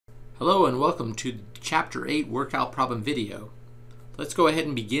Hello and welcome to Chapter 8 Workout Problem video. Let's go ahead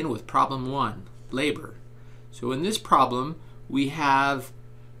and begin with Problem 1, Labor. So in this problem, we have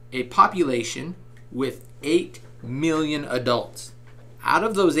a population with 8 million adults. Out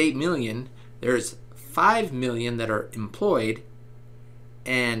of those 8 million, there's 5 million that are employed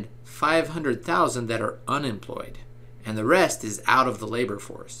and 500,000 that are unemployed. And the rest is out of the labor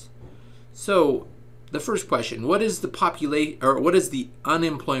force. So the first question, what is the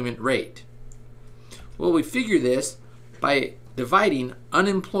unemployment rate? Well, we figure this by dividing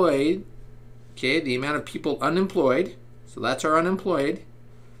unemployed, okay, the amount of people unemployed, so that's our unemployed,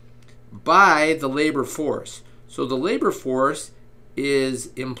 by the labor force. So the labor force is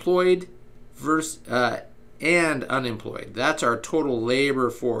employed versus and unemployed. That's our total labor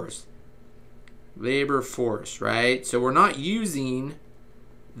force. Labor force, right? So we're not using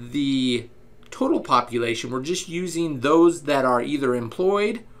the total population, we're just using those that are either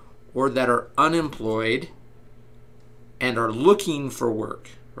employed or that are unemployed and are looking for work,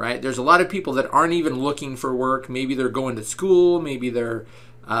 right? There's a lot of people that aren't even looking for work. Maybe they're going to school, maybe they're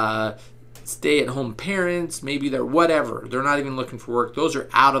stay-at-home parents, maybe they're whatever. They're not even looking for work. Those are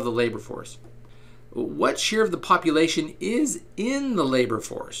out of the labor force. What share of the population is in the labor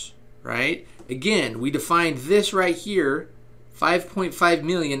force, right? Again, we defined this right here, 5.5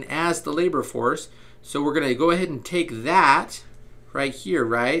 million as the labor force. So we're going to go ahead and take that right here,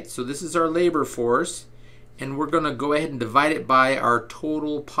 right? So this is our labor force, and we're going to go ahead and divide it by our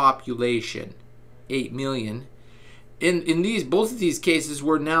total population, 8 million. In both of these cases,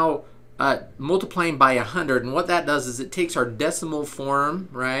 we're now multiplying by 100, and what that does is it takes our decimal form,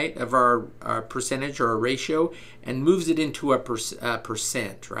 right, of our percentage or our ratio and moves it into a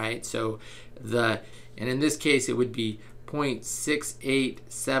percent, right? So and in this case it would be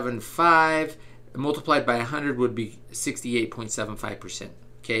 0.6875 multiplied by 100 would be 68.75%.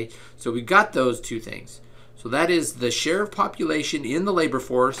 Okay, so we got those two things. So that is the share of population in the labor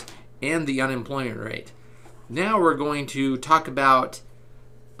force and the unemployment rate. Now we're going to talk about,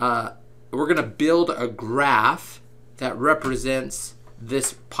 we're going to build a graph that represents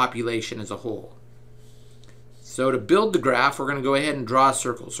this population as a whole. So to build the graph, we're going to go ahead and draw a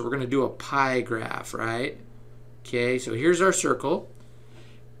circle. So we're going to do a pie graph, right? Okay, so here's our circle,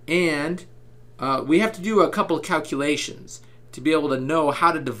 and we have to do a couple of calculations to be able to know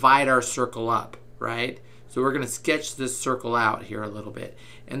how to divide our circle up, right? So we're going to sketch this circle out here a little bit.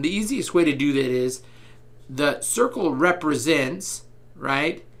 And the easiest way to do that is the circle represents,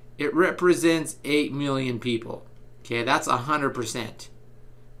 right? It represents 8 million people. Okay, that's 100%.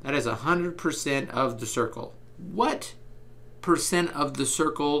 That is 100% of the circle. What percent of the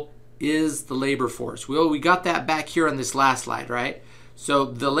circle is the labor force? Well, we got that back here on this last slide, right? So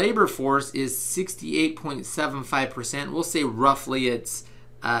the labor force is 68.75%. We'll say roughly it's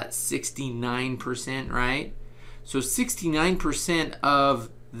 69%, right? So 69%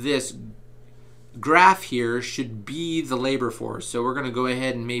 of this graph here should be the labor force. So we're going to go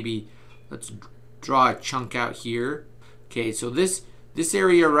ahead and maybe let's draw a chunk out here. Okay, so this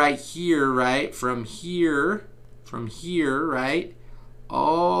area right here, right, from here, right,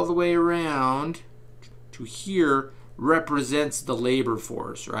 all the way around to here represents the labor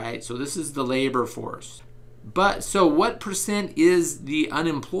force, right? So this is the labor force. But so what percent is the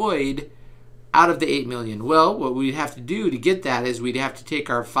unemployed out of the 8 million? Well, what we'd have to do to get that is we'd have to take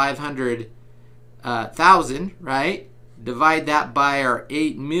our 500,000, right? Divide that by our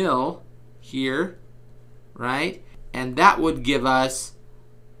 8 mil here, right? And that would give us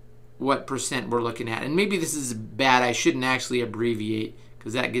what percent we're looking at. And maybe this is bad. I shouldn't actually abbreviate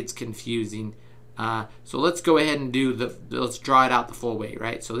because that gets confusing. So let's go ahead and let's draw it out the full way,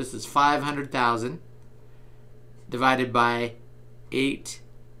 right? So this is 500,000 divided by 8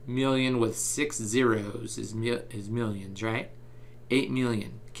 million with 6 zeros is millions, right? 8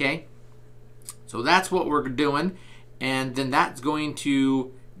 million, okay? So that's what we're doing. And then that's going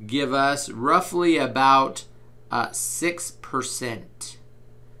to give us roughly about 6%.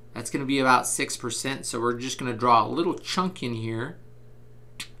 That's going to be about 6%. So we're just going to draw a little chunk in here.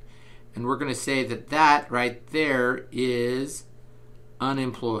 And we're going to say that that right there is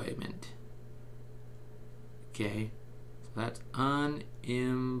unemployment. Okay, so that's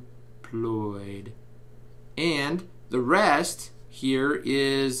unemployed. And the rest here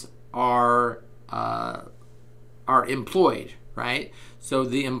is our employed, right? So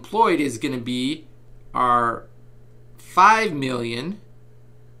the employed is going to be our 5 million,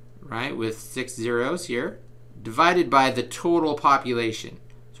 right, with 6 zeros here, divided by the total population.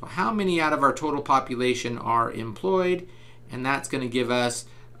 So how many out of our total population are employed? And that's going to give us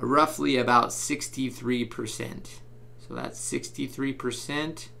roughly about 63%. So So that's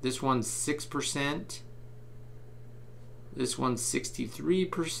 63%. This one's 6%. This one's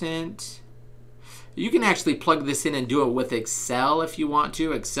 63%. You can actually plug this in and do it with Excel if you want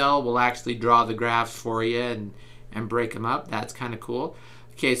to. Excel will actually draw the graphs for you and break them up. That's kind of cool.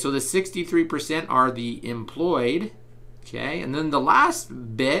 Okay, so the 63% are the employed. Okay, and then the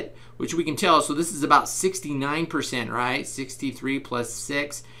last bit, which we can tell, so this is about 69%, right? 63 plus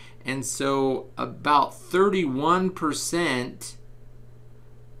 6. And so about 31%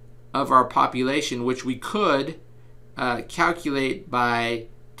 of our population, which we could calculate by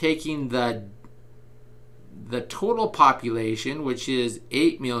taking the total population, which is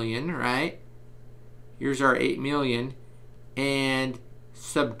 8 million, right? Here's our 8 million, and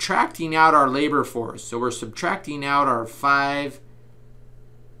subtracting out our labor force. So we're subtracting out our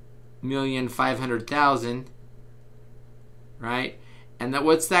 5,500,000, right? And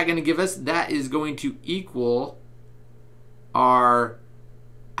what's that going to give us? That is going to equal our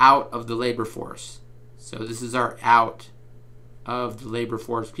out of the labor force. So this is our out of the labor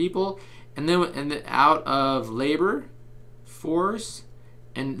force people. And then out of labor force.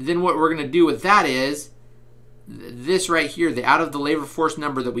 And then what we're going to do with that is this right here, the out of the labor force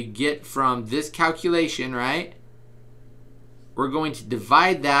number that we get from this calculation, right? We're going to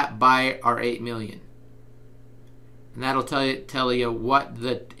divide that by our 8 million. And that'll tell you what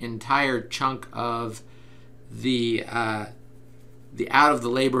the entire chunk of the out of the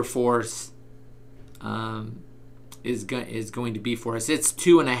labor force is going to be for us. It's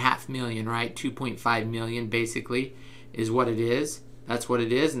 2.5 million, right? 2.5 million basically is what it is. That's what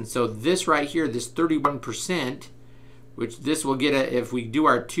it is. And so this right here, this 31%, which this will get if we do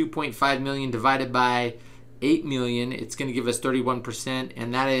our 2.5 million divided by 8 million, it's going to give us 31%,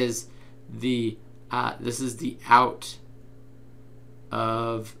 and that is the this is the out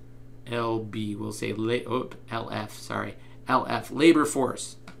of LB. We'll say LF. Sorry, LF, labor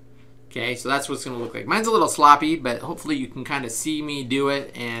force. Okay, so that's what's going to look like. Mine's a little sloppy, but hopefully you can kind of see me do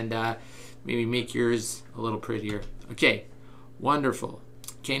it and maybe make yours a little prettier. Okay, wonderful.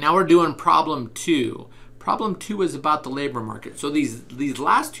 Okay, now we're doing problem 2. Problem 2 is about the labor market. So these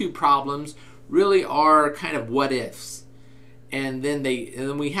last two problems really are kind of what ifs. And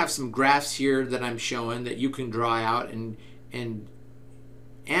then we have some graphs here that I'm showing that you can draw out and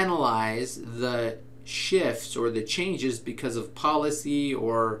analyze the shifts or the changes because of policy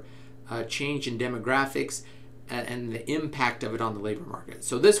or change in demographics and the impact of it on the labor market.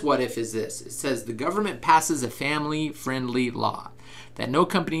 So this what if is this. It says the government passes a family-friendly law that no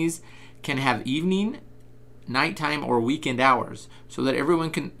companies can have evening, nighttime, or weekend hours so that everyone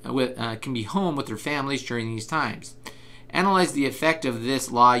can be home with their families during these times. Analyze the effect of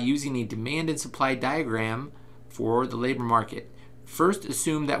this law using a demand and supply diagram for the labor market. First,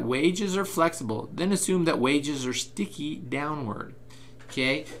 assume that wages are flexible. Then assume that wages are sticky downward.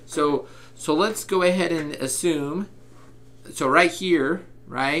 Okay, so let's go ahead and assume. So right here,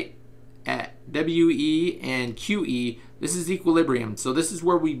 right, at WE and QE, this is equilibrium. So this is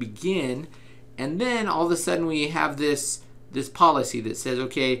where we begin. And then all of a sudden we have this policy that says,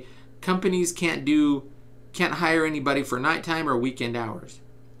 okay, companies can't hire anybody for nighttime or weekend hours.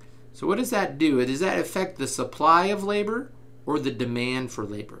 So what does that do? Does that affect the supply of labor or the demand for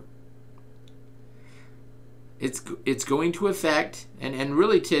labor? It's going to affect, and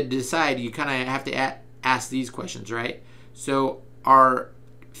really to decide, you kind of have to ask these questions, right? So are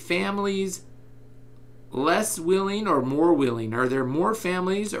families less willing or more willing? Are there more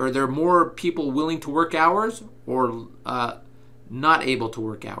families? Are there more people willing to work hours or not able to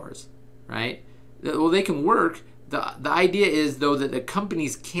work hours, right? Well, they can work. The idea is, though, that the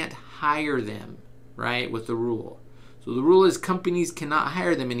companies can't hire them, right, with the rule. So the rule is companies cannot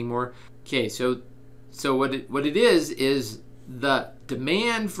hire them anymore. Okay, so what it is the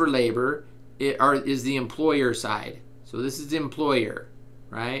demand for labor is the employer side. So this is the employer,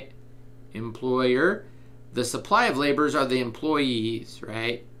 right? Employer. The supply of laborers are the employees,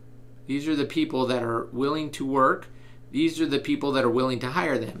 right? These are the people that are willing to work. These are the people that are willing to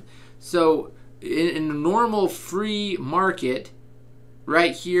hire them. So in a normal free market,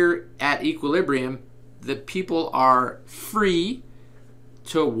 right here at equilibrium, the people are free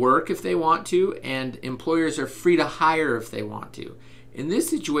to work if they want to, and employers are free to hire if they want to. In this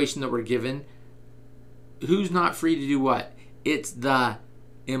situation that we're given, who's not free to do what? It's the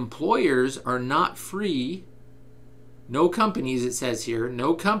employers are not free. No companies, it says here,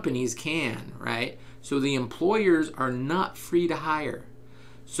 no companies can, right? So the employers are not free to hire.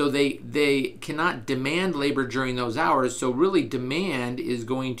 So they cannot demand labor during those hours. So really demand is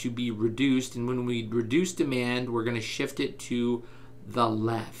going to be reduced. And when we reduce demand, we're going to shift it to the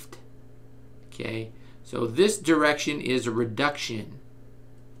left. Okay. So this direction is a reduction.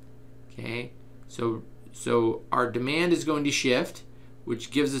 Okay, so our demand is going to shift,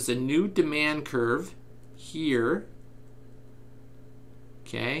 which gives us a new demand curve here.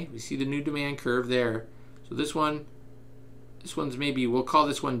 Okay, we see the new demand curve there. So this one's maybe, we'll call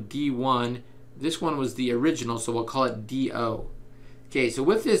this one D1. This one was the original, so we'll call it DO. Okay, so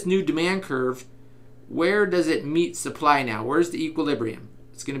with this new demand curve, where does it meet supply now? Where's the equilibrium?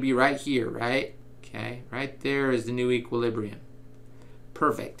 It's going to be right here, right? Okay, right there is the new equilibrium.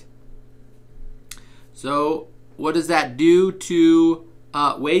 Perfect. So what does that do to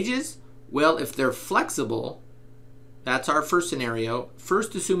wages? Well, if they're flexible, that's our first scenario.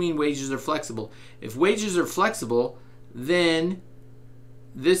 First, assuming wages are flexible. If wages are flexible, then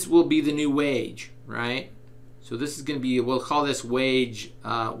this will be the new wage, right? So this is going to be, we'll call this wage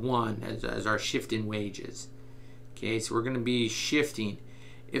 1 as our shift in wages. Okay, so we're going to be shifting.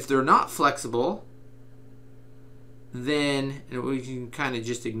 If they're not flexible, then, and we can kind of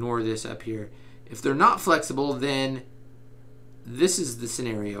just ignore this up here. If they're not flexible, then this is the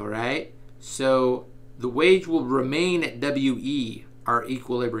scenario, right? So the wage will remain at WE, our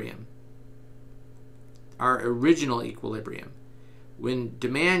equilibrium, our original equilibrium. When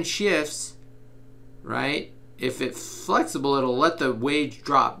demand shifts, right, if it's flexible, it'll let the wage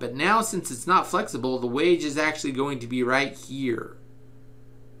drop. But now, since it's not flexible, the wage is actually going to be right here.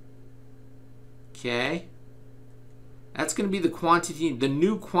 Okay? That's going to be the quantity, the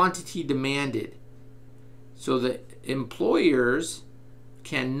new quantity demanded. So the employers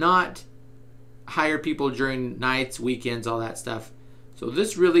cannot hire people during nights, weekends, all that stuff. So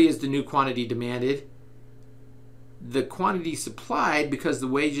this really is the new quantity demanded. The quantity supplied, because the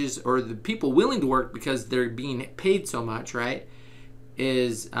wages, or the people willing to work because they're being paid so much, right,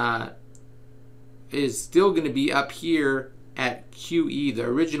 is still going to be up here at QE, the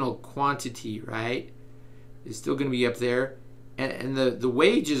original quantity, right, is still going to be up there, and the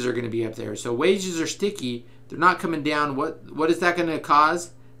wages are going to be up there. So wages are sticky; they're not coming down. What is that going to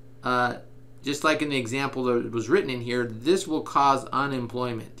cause? Just like in the example that was written in here, this will cause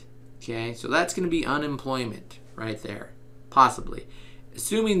unemployment. Okay, so that's going to be unemployment right there, possibly,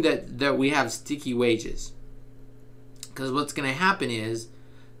 assuming that we have sticky wages. Because what's going to happen is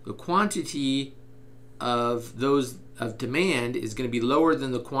the quantity of demand is going to be lower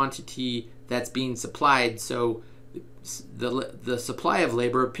than the quantity that's being supplied. So the supply of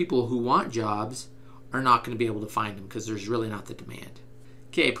labor, people who want jobs, are not going to be able to find them because there's really not the demand.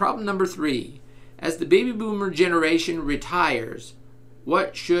 Okay, problem number 3. As the baby boomer generation retires,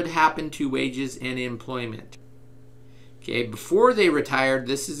 what should happen to wages and employment? Okay, before they retired,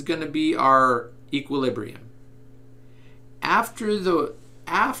 this is going to be our equilibrium. After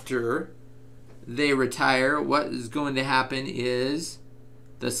they retire, what is going to happen is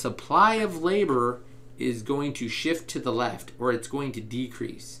the supply of labor is going to shift to the left, or it's going to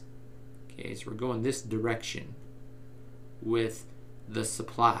decrease. Okay, so we're going this direction with the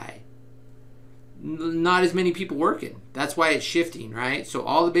supply. Not as many people working. That's why it's shifting, right? So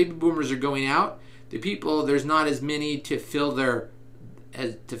all the baby boomers are going out. The people, there's not as many to fill their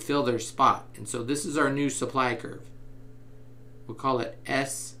spot. And so this is our new supply curve. We'll call it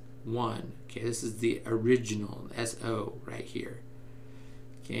S1. Okay, this is the original SO right here.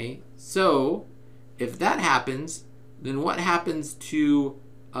 Okay, so if that happens, then what happens to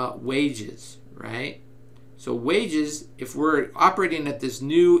wages, right? So wages, if we're operating at this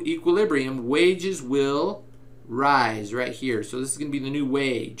new equilibrium, wages will rise right here. So this is going to be the new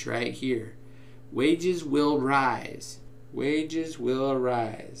wage right here. Wages will rise. Wages will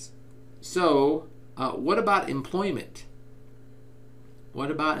rise. So what about employment?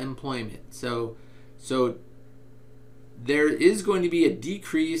 What about employment? So there is going to be a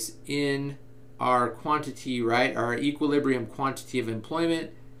decrease in our quantity, right? Our equilibrium quantity of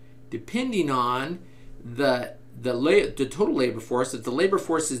employment, depending on the total labor force. If the labor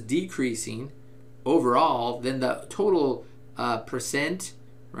force is decreasing overall, then the total percent,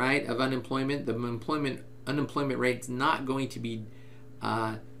 right, of unemployment, the unemployment rate's not going to be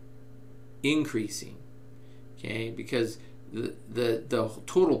increasing. Okay, because the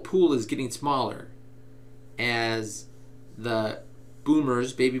total pool is getting smaller as the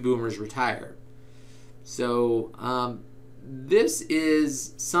baby boomers retire. So this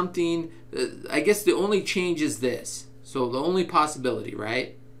is something, I guess the only change is this. So the only possibility,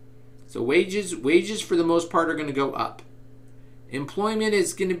 right? So wages for the most part are going to go up. Employment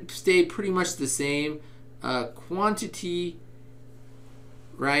is going to stay pretty much the same. Quantity,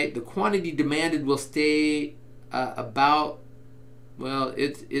 right? The quantity demanded will stay about, well,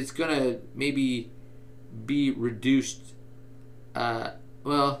 it's going to maybe be reduced.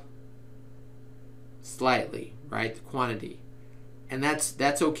 Well, slightly, right? The quantity. And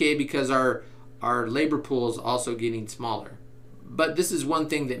that's okay because our labor pool is also getting smaller. But this is one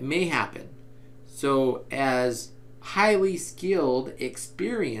thing that may happen. So as highly skilled,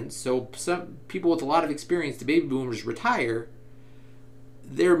 experienced, so some people with a lot of experience, the baby boomers, retire,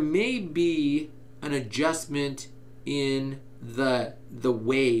 there may be an adjustment in the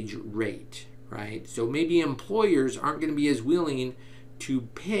wage rate, right? So maybe employers aren't going to be as willing to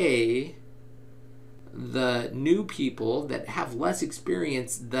pay the new people that have less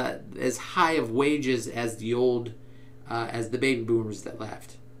experience as high of wages as the baby boomers that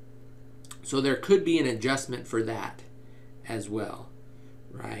left. So there could be an adjustment for that as well,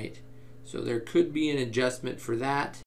 right? So there could be an adjustment for that.